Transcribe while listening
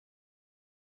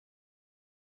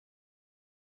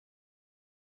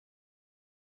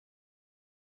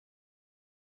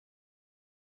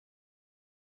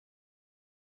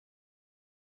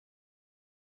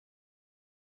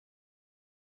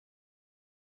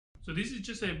So this is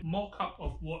just a mock-up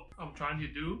of what I'm trying to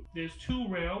do. There's 2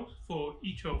 rails for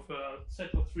each of a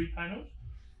set of 3 panels,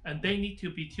 and they need to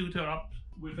be tilted up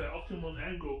with an optimal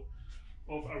angle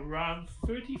of around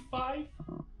 35,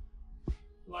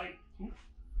 like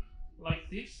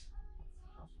this.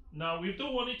 Now we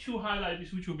don't want it too high like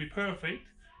this, which will be perfect.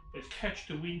 It's catch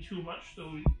the wind too much,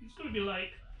 so it's going to be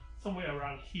like somewhere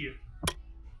around here.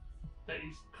 That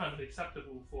is kind of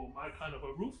acceptable for my kind of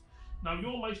a roof. Now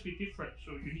your might be different,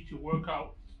 so you need to work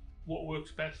out what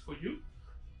works best for you.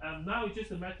 And now it's just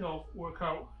a matter of work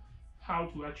out how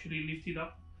to actually lift it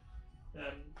up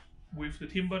with the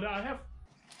timber that I have.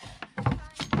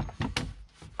 It's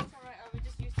alright, I will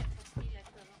just use that for steel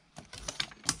letter.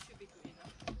 It should be good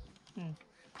enough.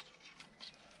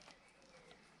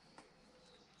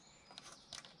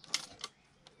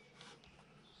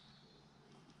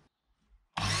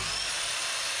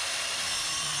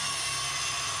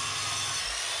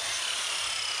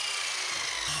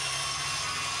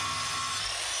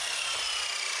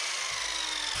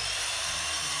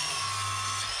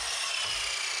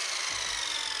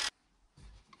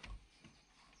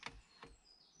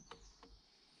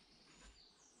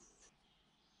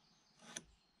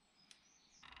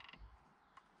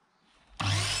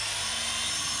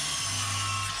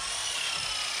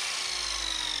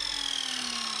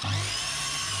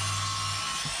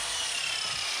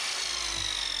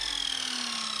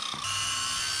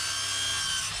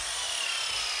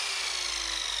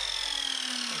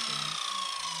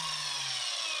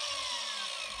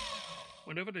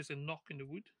 Whenever there's a knock in the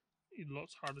wood, it's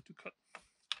lots harder to cut.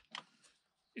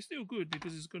 It's still good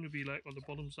because it's going to be like on the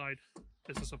bottom side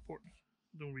as a support.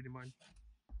 Don't really mind.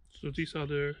 So these are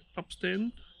the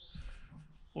upstand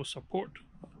or support.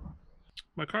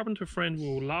 My carpenter friend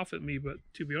will laugh at me, but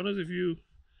to be honest with you,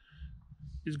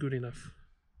 it's good enough.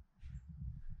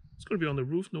 It's going to be on the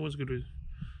roof, no one's going to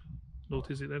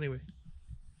notice it anyway.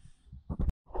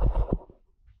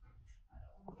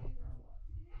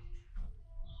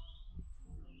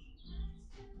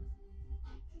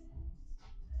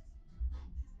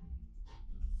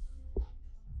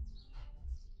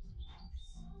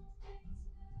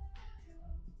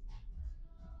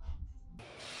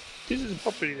 This is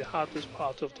probably the hardest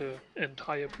part of the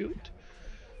entire build.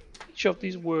 Each of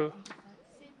these were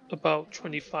about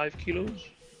 25 kilos,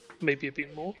 maybe a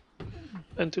bit more.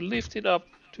 And to lift it up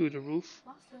to the roof,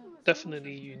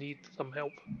 definitely you need some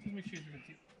help.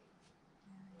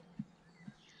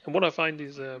 And what I find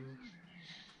is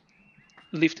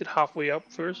lift it halfway up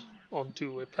first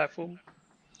onto a platform,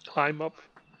 climb up,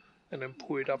 and then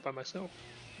pull it up by myself.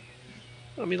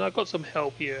 I mean, I got some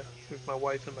help here with my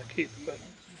wife and my kid, but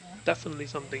definitely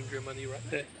some danger money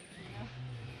right there.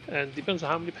 And depends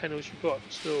on how many panels you got.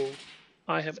 So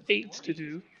I have 8 to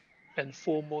do and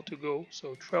 4 more to go,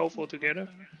 so 12 altogether.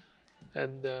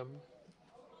 And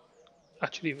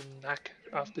actually even knack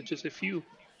after just a few.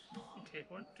 Okay,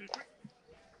 1, 2,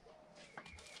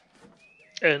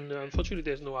 3. And unfortunately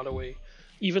there's no other way.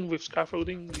 Even with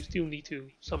scaffolding, you still need to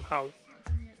somehow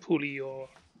pulley or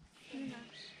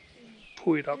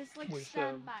pull it up with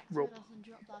rope.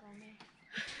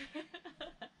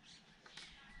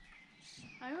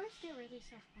 I always get really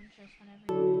self-conscious whenever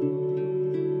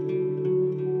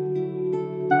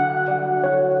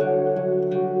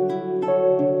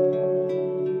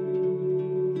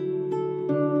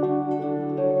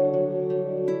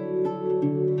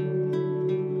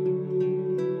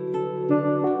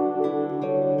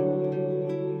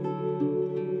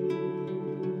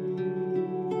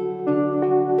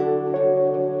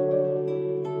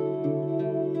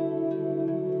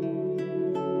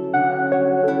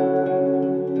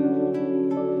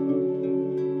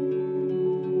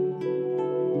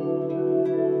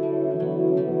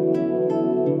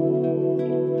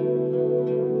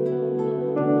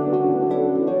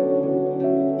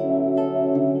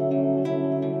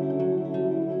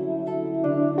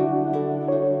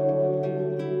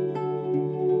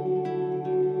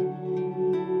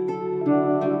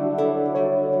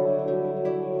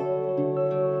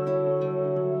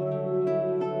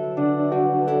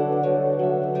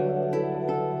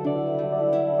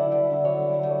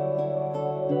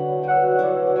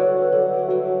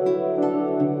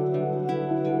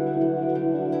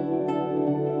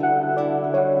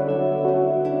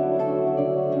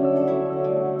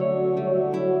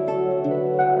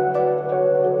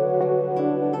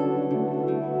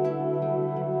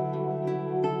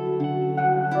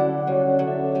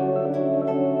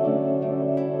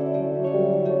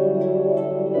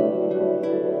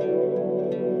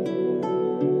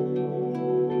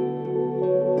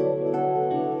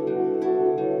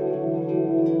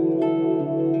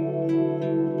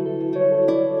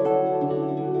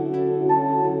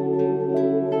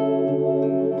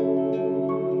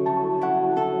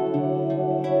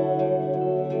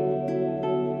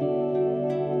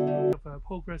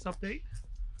progress update.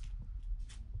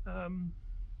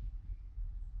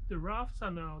 The rafts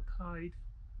are now tied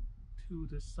to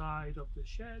the side of the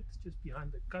shed, just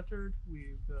behind the gutter,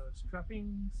 with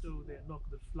strapping, so they're not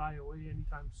going to fly away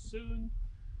anytime soon.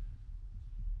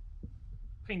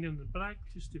 Paint them in black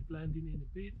just to blend in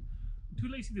a bit. I'm too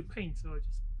lazy to paint, so I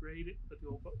just sprayed it. But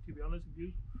to be honest with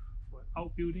you, for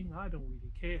outbuilding, I don't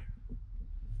really care.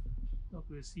 Not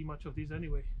going to see much of this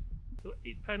anyway. So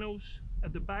 8 panels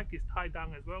at the back is tied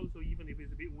down as well, so even if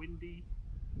it's a bit windy,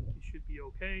 it should be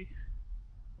okay.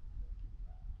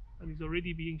 And it's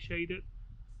already being shaded.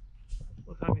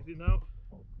 What time is it now?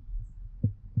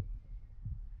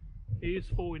 It is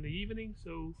 4 in the evening,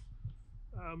 so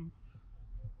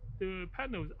the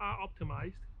panels are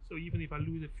optimized. So even if I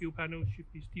lose a few panels,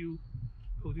 should be still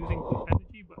producing good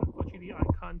energy. But unfortunately, I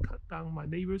can't cut down my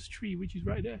neighbor's tree, which is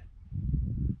right there.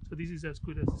 So this is as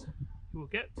good as it will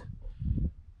get.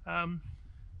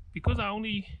 Because I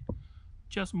only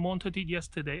just mounted it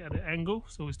yesterday at an angle,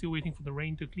 so we're still waiting for the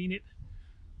rain to clean it.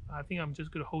 I think I'm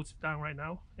just going to hold it down right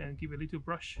now and give a little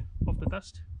brush off the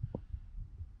dust.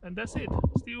 And that's it.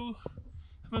 Still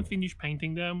haven't finished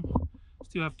painting them.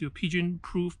 Still have to pigeon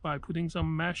proof by putting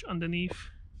some mesh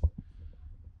underneath.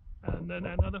 And then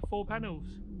another 4 panels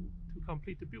to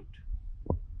complete the build.